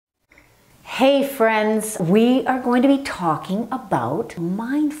Hey friends, we are going to be talking about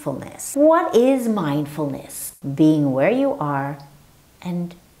mindfulness. What is mindfulness? Being where you are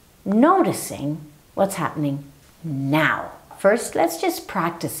and noticing what's happening now. First, let's just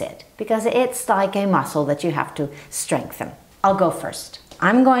practice it because it's like a muscle that you have to strengthen. I'll go first.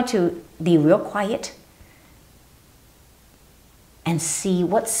 I'm going to be real quiet and see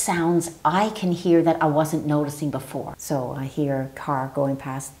what sounds I can hear that I wasn't noticing before. So I hear a car going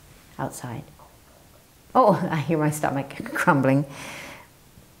past outside. Oh, I hear my stomach crumbling.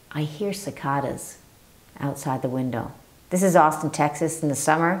 I hear cicadas outside the window. This is Austin, Texas in the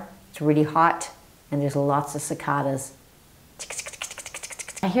summer. It's really hot and there's lots of cicadas.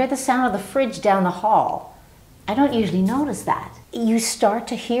 I hear the sound of the fridge down the hall. I don't usually notice that. You start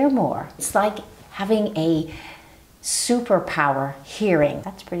to hear more. It's like having a superpower hearing.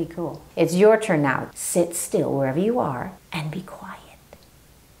 That's pretty cool. It's your turn now. Sit still wherever you are and be quiet.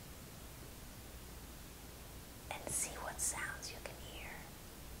 And see what sounds you can hear.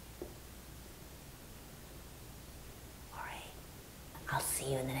 All right. I'll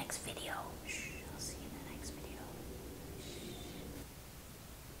see you in the next video. Shh. I'll see you in the next video. Shh.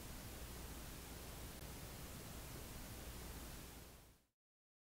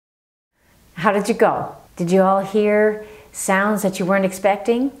 How did you go? Did you all hear sounds that you weren't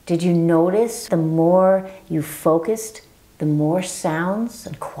expecting? Did you notice the more you focused, the more sounds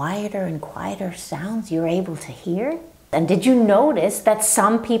and quieter sounds you're able to hear? And did you notice that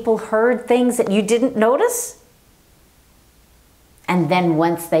some people heard things that you didn't notice? And then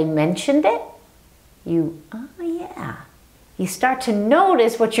once they mentioned it, oh yeah, you start to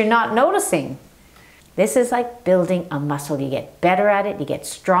notice what you're not noticing. This is like building a muscle. You get better at it, you get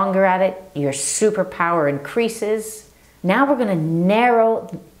stronger at it, your superpower increases. Now we're going to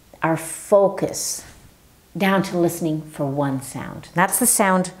narrow our focus down to listening for one sound. That's the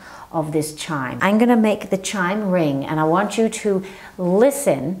sound of this chime. I'm going to make the chime ring and I want you to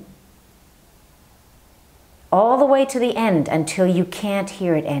listen all the way to the end until you can't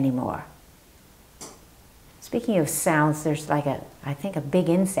hear it anymore. Speaking of sounds, there's like I think a big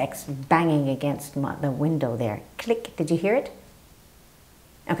insect banging against the window there. Click, did you hear it?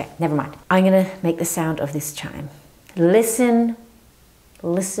 Okay, never mind. I'm gonna make the sound of this chime. Listen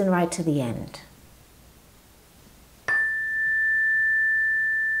right to the end.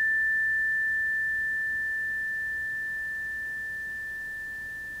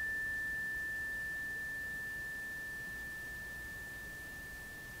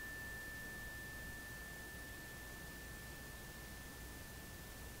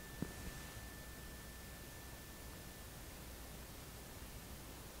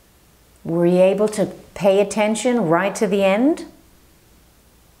 Were you able to pay attention right to the end?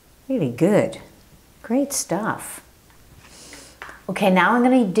 Really good. Great stuff. Okay, now I'm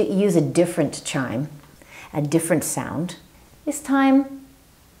going to use a different chime, a different sound. This time,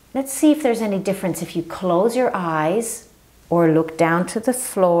 let's see if there's any difference if you close your eyes or look down to the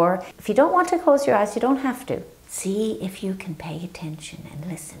floor. If you don't want to close your eyes, you don't have to. See if you can pay attention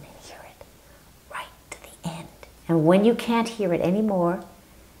and listen and hear it right to the end. And when you can't hear it anymore,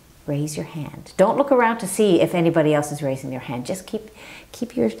 raise your hand. Don't look around to see if anybody else is raising their hand. Just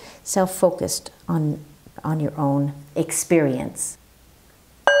keep yourself focused on your own experience.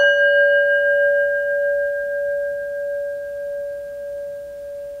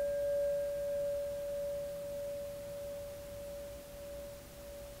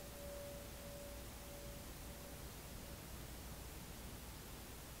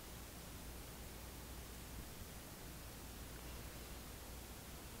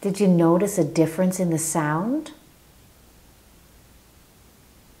 Did you notice a difference in the sound?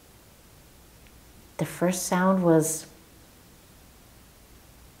 The first sound was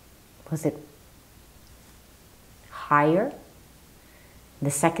it higher?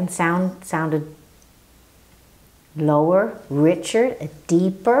 The second sound sounded lower, richer,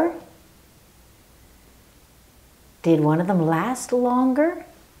 deeper? Did one of them last longer?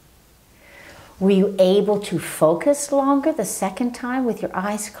 Were you able to focus longer the second time with your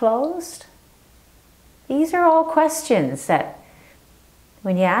eyes closed? These are all questions that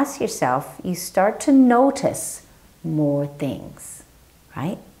when you ask yourself, you start to notice more things,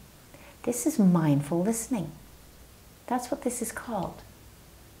 right? This is mindful listening. That's what this is called.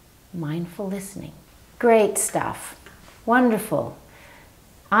 Mindful listening. Great stuff. Wonderful.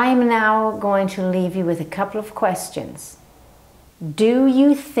 I'm now going to leave you with a couple of questions. Do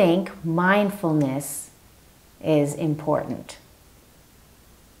you think mindfulness is important?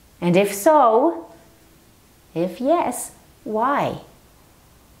 And if so, if yes, why?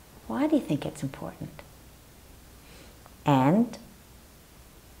 Why do you think it's important? And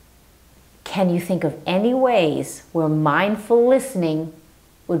can you think of any ways where mindful listening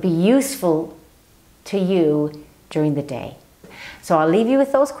would be useful to you during the day? So I'll leave you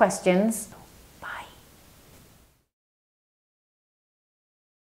with those questions.